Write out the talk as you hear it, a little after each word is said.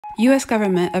U.S.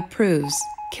 government approves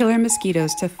killer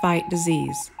mosquitoes to fight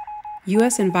disease.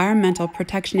 U.S. Environmental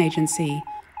Protection Agency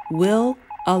will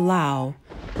allow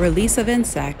release of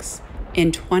insects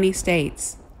in 20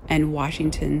 states and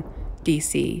Washington,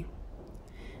 D.C.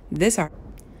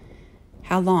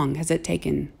 How long has it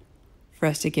taken for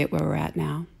us to get where we're at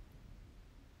now?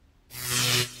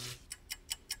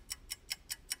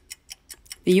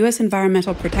 The U.S.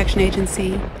 Environmental Protection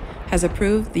Agency has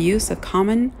approved the use of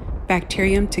common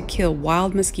bacterium to kill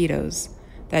wild mosquitoes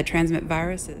that transmit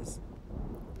viruses.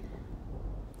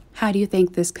 How do you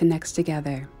think this connects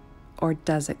together? Or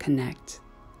does it connect?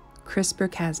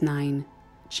 CRISPR-Cas9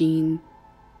 gene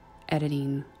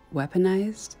editing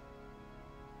weaponized?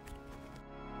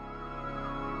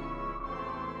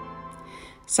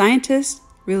 Scientists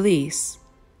release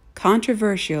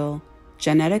controversial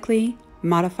genetically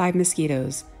modified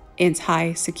mosquitoes in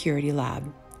high security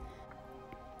lab.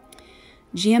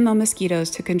 GMO mosquitoes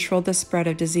to control the spread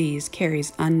of disease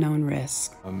carries unknown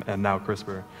risk. And now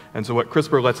CRISPR. And so what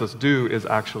CRISPR lets us do is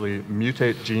actually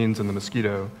mutate genes in the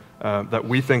mosquito that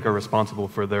we think are responsible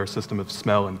for their system of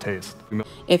smell and taste.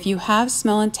 If you have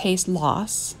smell and taste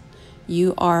loss,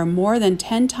 you are more than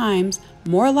 10 times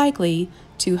more likely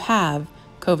to have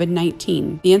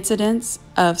COVID-19. The incidence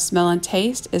of smell and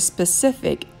taste is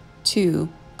specific to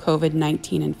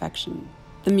COVID-19 infection.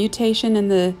 The mutation in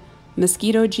the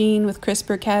mosquito gene with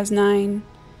CRISPR-Cas9,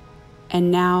 and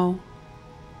now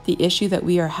the issue that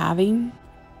we are having,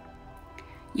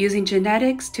 using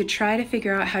genetics to try to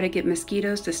figure out how to get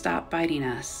mosquitoes to stop biting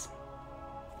us.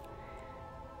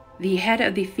 The head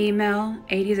of the female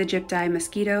Aedes aegypti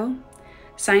mosquito,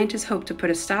 scientists hope to put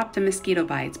a stop to mosquito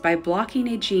bites by blocking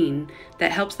a gene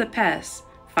that helps the pests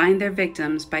find their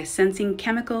victims by sensing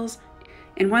chemicals.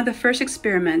 In one of the first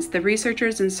experiments, the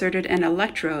researchers inserted an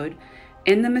electrode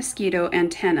in the mosquito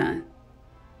antenna.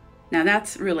 Now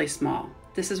that's really small.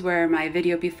 This is where my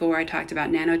video before I talked about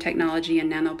nanotechnology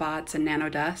and nanobots and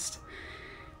nanodust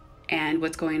and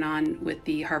what's going on with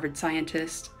the Harvard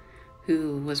scientist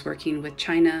who was working with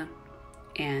China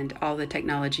and all the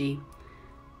technology.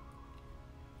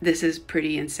 This is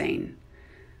pretty insane.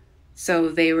 So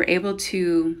they were able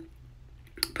to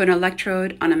put an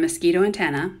electrode on a mosquito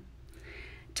antenna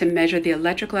to measure the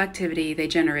electrical activity they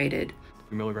generated.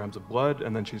 Milligrams of blood,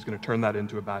 and then she's going to turn that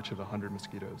into a batch of 100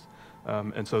 mosquitoes.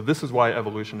 And so this is why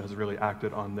evolution has really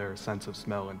acted on their sense of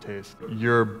smell and taste.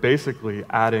 You're basically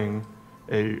adding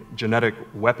a genetic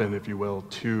weapon, if you will,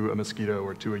 to a mosquito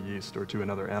or to a yeast or to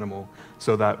another animal,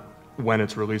 so that when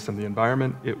it's released in the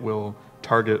environment, it will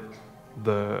target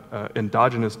the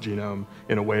endogenous genome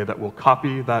in a way that will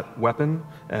copy that weapon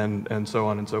and so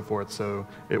on and so forth. So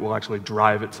it will actually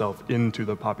drive itself into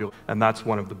the population. And that's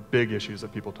one of the big issues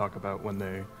that people talk about when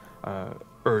they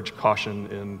urge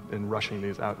caution in rushing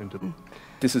these out into the...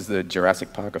 This is the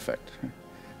Jurassic Park effect.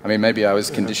 I mean, maybe I was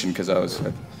conditioned because I was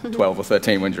 12 or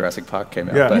 13 when Jurassic Park came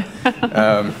out. Yeah.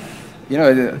 But, you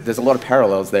know, there's a lot of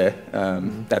parallels there.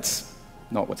 That's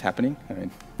not what's happening. I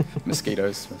mean,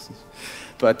 mosquitoes versus...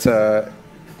 But,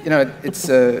 you know, it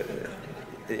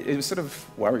sort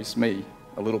of worries me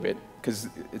a little bit because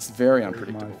it's very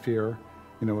unpredictable. My fear,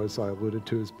 you know, as I alluded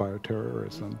to, is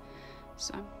bioterrorism.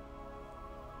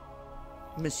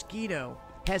 Mosquito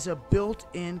has a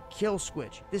built-in kill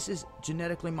switch. This is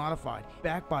genetically modified.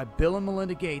 Backed by Bill and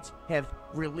Melinda Gates have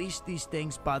released these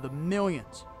things by the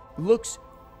millions. Looks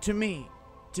to me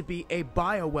to be a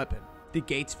bioweapon. The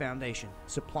Gates Foundation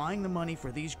supplying the money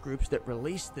for these groups that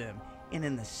release them, and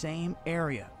in the same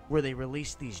area where they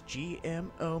release these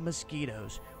GMO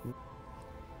mosquitoes.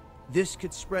 This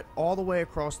could spread all the way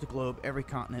across the globe, every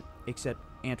continent except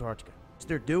Antarctica.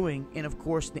 They're doing, and of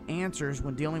course the answers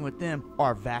when dealing with them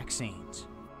are vaccines.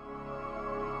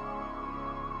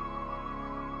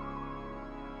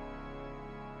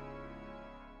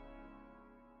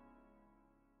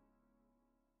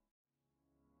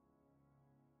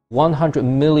 $100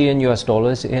 million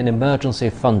in emergency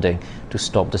funding to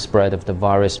stop the spread of the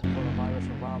virus.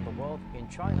 Around the world. In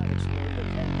China, it's over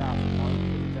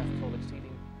 10,000 death toll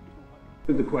exceeding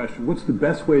 200. The question, what's the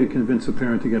best way to convince a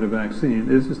parent to get a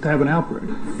vaccine is to have an outbreak.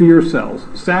 Fear sells.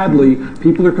 Sadly,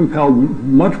 people are compelled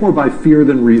much more by fear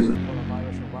than reason.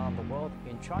 Around the world.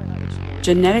 In China, it's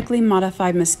Genetically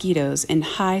modified mosquitoes in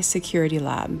high security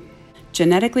lab.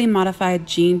 Genetically modified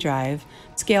gene drive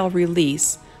scale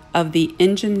release of the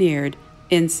engineered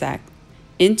insect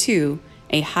into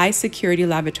a high-security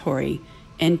laboratory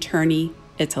in Terni,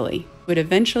 Italy, would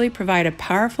eventually provide a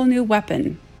powerful new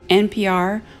weapon.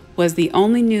 NPR was the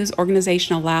only news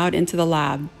organization allowed into the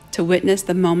lab to witness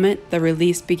the moment the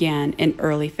release began in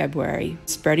early February,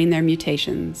 spreading their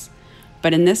mutations.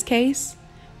 But in this case,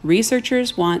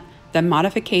 Researchers want the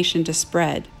modification to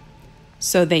spread,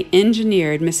 so they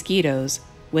engineered mosquitoes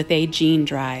with a gene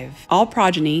drive. All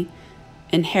progeny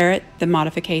inherit the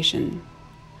modification.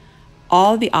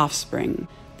 All the offspring,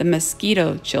 the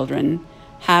mosquito children,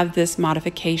 have this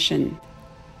modification.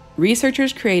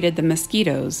 Researchers created the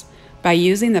mosquitoes by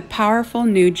using the powerful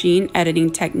new gene editing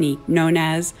technique known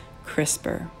as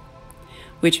CRISPR,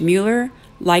 which Mueller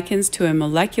likens to a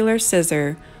molecular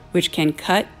scissor which can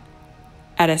cut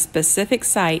at a specific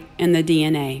site in the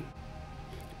DNA.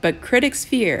 But critics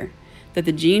fear that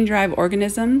the gene drive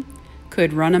organism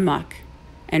could run amok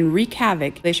and wreak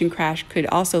havoc. Population crash could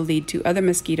also lead to other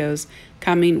mosquitoes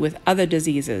coming with other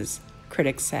diseases,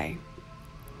 critics say.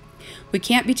 We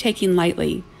can't be taking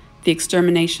lightly the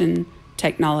extermination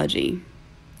technology.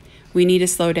 We need to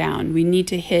slow down. We need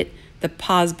to hit the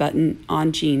pause button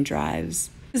on gene drives.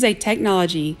 This is a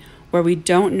technology where we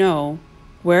don't know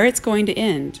where it's going to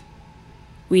end.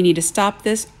 We need to stop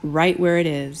this right where it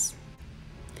is.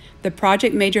 The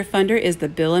project major funder is the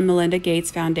Bill and Melinda Gates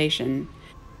Foundation.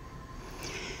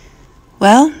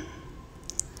 Well,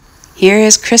 here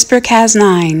is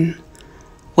CRISPR-Cas9,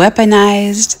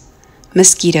 weaponized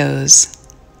mosquitoes,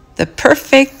 the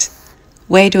perfect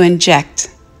way to inject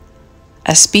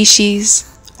a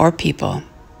species or people.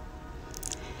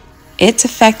 It's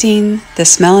affecting the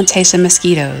smell and taste of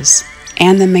mosquitoes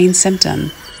and the main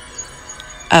symptom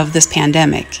of this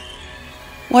pandemic.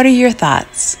 What are your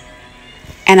thoughts?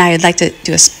 And I would like to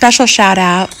do a special shout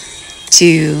out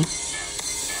to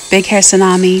Big Hair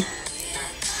Tsunami.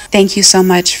 Thank you so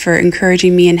much for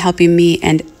encouraging me and helping me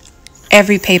and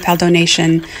every PayPal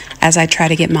donation as I try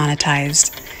to get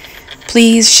monetized.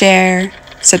 Please share,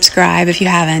 subscribe if you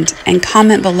haven't, and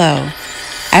comment below.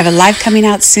 I have a live coming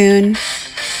out soon.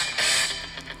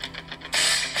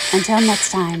 Until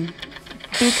next time,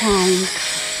 be kind,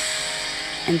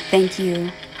 and thank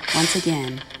you once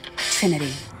again,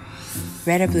 Trinity.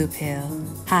 Red or blue pill,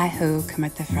 hi-ho,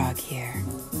 Kermit the Frog here.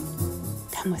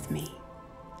 Come with me,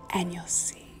 and you'll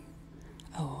see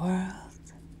a world